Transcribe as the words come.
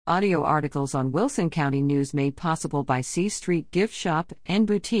Audio articles on Wilson County News made possible by C Street Gift Shop and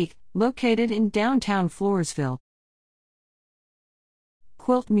Boutique, located in downtown Floresville.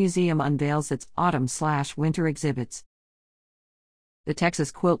 Quilt Museum unveils its autumn/winter exhibits. The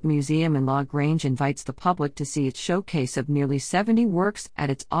Texas Quilt Museum in LaGrange invites the public to see its showcase of nearly 70 works at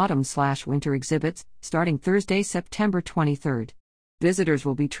its autumn/winter exhibits, starting Thursday, September 23rd. Visitors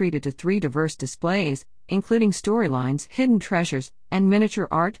will be treated to 3 diverse displays, including storylines, hidden treasures, and miniature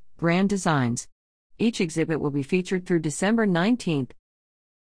art, grand designs. Each exhibit will be featured through December 19th.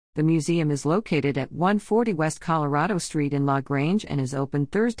 The museum is located at 140 West Colorado Street in LaGrange and is open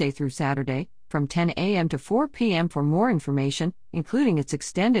Thursday through Saturday, from 10 a.m. to 4 p.m. For more information, including its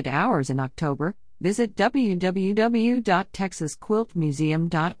extended hours in October, visit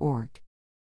www.texasquiltmuseum.org.